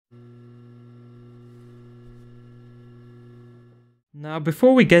Now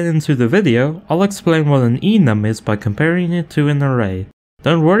before we get into the video, I'll explain what an enum is by comparing it to an array.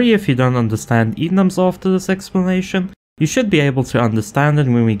 Don't worry if you don't understand enums after this explanation, you should be able to understand it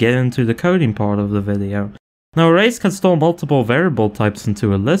when we get into the coding part of the video. Now arrays can store multiple variable types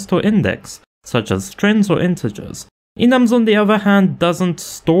into a list or index, such as strings or integers. Enums on the other hand doesn't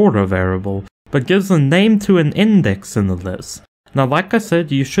store a variable, but gives a name to an index in the list. Now like I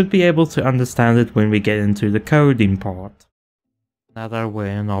said, you should be able to understand it when we get into the coding part. Now that we're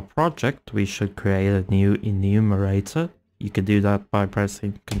in our project, we should create a new enumerator. You can do that by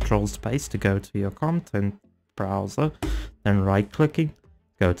pressing Ctrl Space to go to your content browser, then right clicking,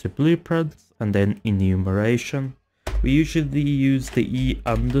 go to blueprints, and then enumeration. We usually use the E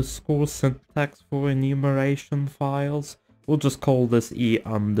underscore syntax for enumeration files. We'll just call this E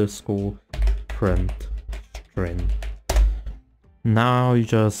underscore print string. Now you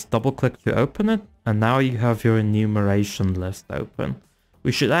just double click to open it, and now you have your enumeration list open.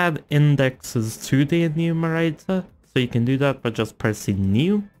 We should add indexes to the enumerator, so you can do that by just pressing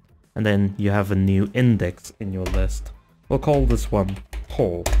new, and then you have a new index in your list. We'll call this one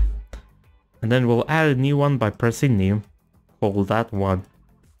Paul. And then we'll add a new one by pressing new, call that one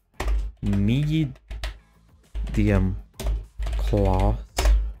medium class,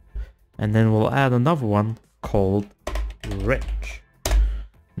 and then we'll add another one called rich.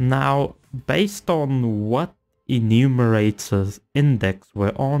 Now, based on what enumerator's index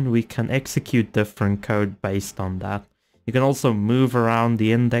we're on, we can execute different code based on that. You can also move around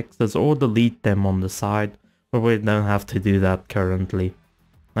the indexes or delete them on the side, but we don't have to do that currently.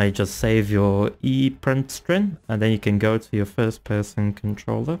 Now you just save your print string, and then you can go to your first person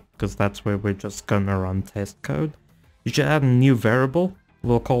controller, because that's where we're just gonna run test code. You should add a new variable.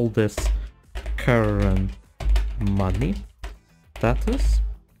 We'll call this current money status.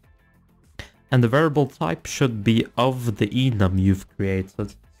 And the variable type should be of the enum you've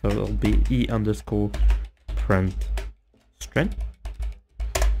created. So it'll be E underscore print string.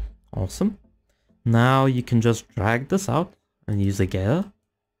 Awesome. Now you can just drag this out and use a getter.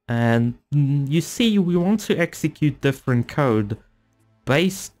 And you see we want to execute different code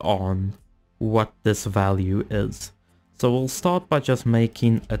based on what this value is. So we'll start by just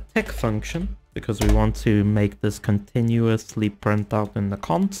making a tick function, because we want to make this continuously print out in the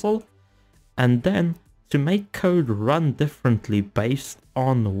console. And then to make code run differently based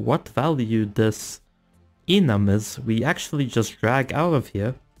on what value this enum is, we actually just drag out of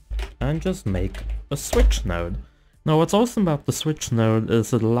here and just make a switch node. Now what's awesome about the switch node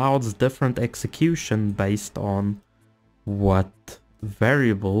is it allows different execution based on what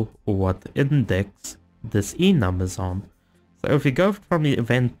variable or what index this enum is on. So if we go from the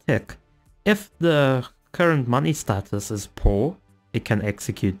event tick, if the current money status is poor, it can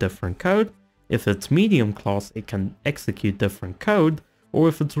execute different code. If it's medium class, it can execute different code. Or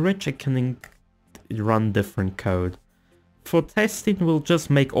if it's rich, it can run different code. For testing, we'll just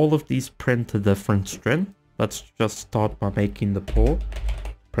make all of these print a different string. Let's just start by making the poor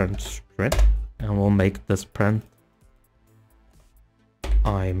print string. And we'll make this print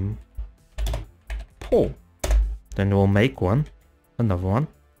I'm poor. Then we'll make another one,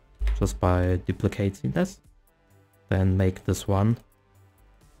 just by duplicating this. Then make this one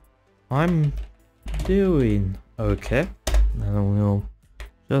I'm doing okay. And we'll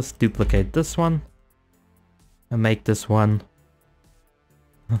just duplicate this one and make this one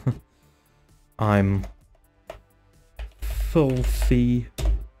I'm filthy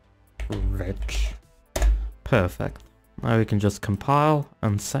rich. Perfect. Now we can just compile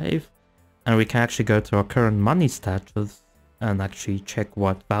and save, and we can actually go to our current money status and actually check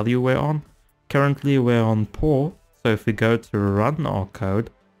what value we're on. Currently we're on poor, so if we go to run our code,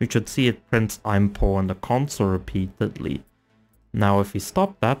 we should see it prints I'm poor on the console repeatedly. Now if we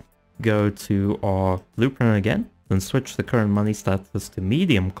stop that, go to our blueprint again, then switch the current money status to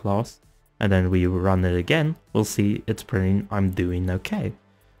medium class, and then we run it again, we'll see it's printing I'm doing okay.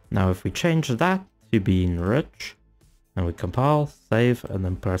 Now if we change that to being rich, and we compile, save, and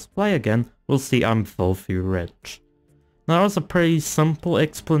then press play again, we'll see I'm filthy rich. Now that was a pretty simple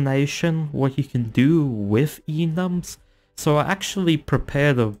explanation what you can do with enums. So I actually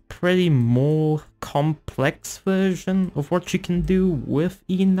prepared a pretty more complex version of what you can do with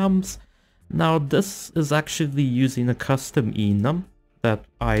enums. Now this is actually using a custom enum that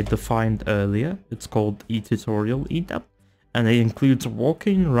I defined earlier. It's called eTutorial enum, and it includes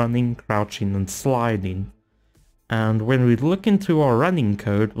walking, running, crouching, and sliding. And when we look into our running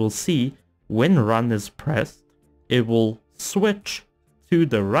code, we'll see when run is pressed, it will switch to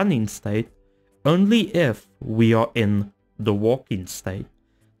the running state only if we are in the walking state.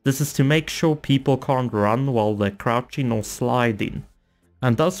 This is to make sure people can't run while they're crouching or sliding,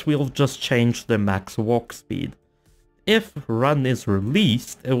 and thus we'll just change the max walk speed. If run is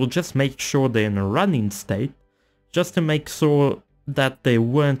released, it will just make sure they're in a running state, just to make sure that they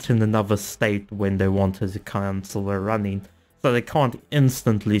weren't in another state when they wanted to cancel their running, so they can't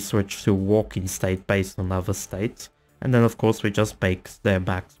instantly switch to a walking state based on other states. And then of course we just make their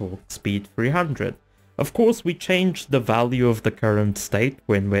max walk speed 300. Of course we change the value of the current state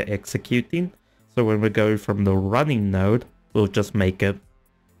when we're executing, so when we go from the running node, we'll just make it,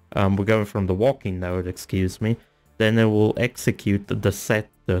 we're going from the walking node, excuse me, then it will execute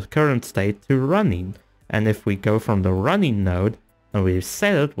the current state to running. And if we go from the running node and we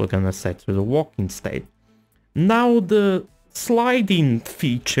set it, we're going to set to the walking state. Now the sliding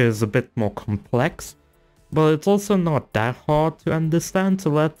feature is a bit more complex, but it's also not that hard to understand, so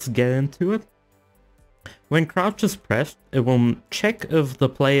let's get into it. When crouch is pressed, it will check if the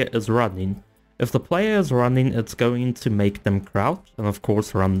player is running. If the player is running, it's going to make them crouch, and of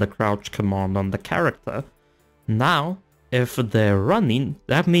course run the crouch command on the character. Now, if they're running,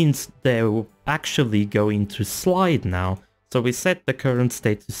 that means they're actually going to slide now. So we set the current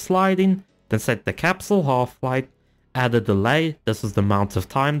state to sliding, then set the capsule half-height, add a delay, this is the amount of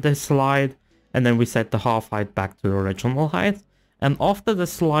time they slide, and then we set the half-height back to the original height. And after the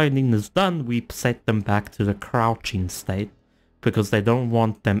sliding is done, we set them back to the crouching state, because they don't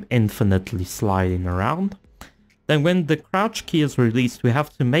want them infinitely sliding around. Then when the crouch key is released, we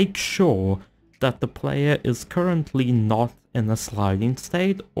have to make sure that the player is currently not in a sliding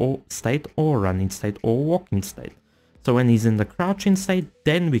state or running state or walking state. So when he's in the crouching state,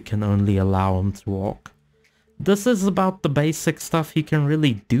 then we can only allow him to walk. This is about the basic stuff you can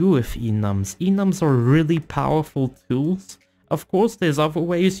really do with enums. Enums are really powerful tools. Of course, there's other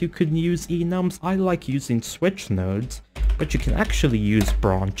ways you could use enums. I like using switch nodes, but you can actually use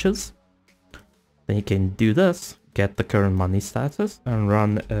branches. Then you can do this, get the current money status, and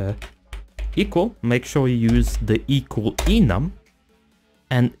run equal. Make sure you use the equal enum,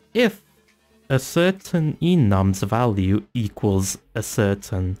 and if a certain enum's value equals a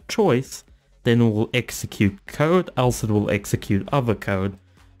certain choice, then it will execute code, else it will execute other code.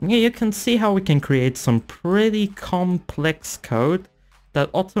 And yeah, you can see how we can create some pretty complex code that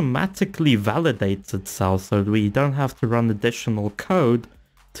automatically validates itself, so we don't have to run additional code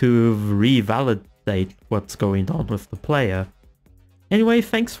to revalidate what's going on with the player. Anyway,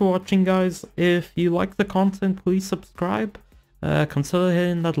 thanks for watching, guys. If you like the content, please subscribe. Consider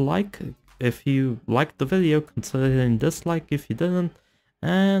hitting that like if you liked the video. Consider hitting dislike if you didn't.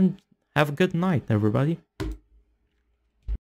 And have a good night, everybody.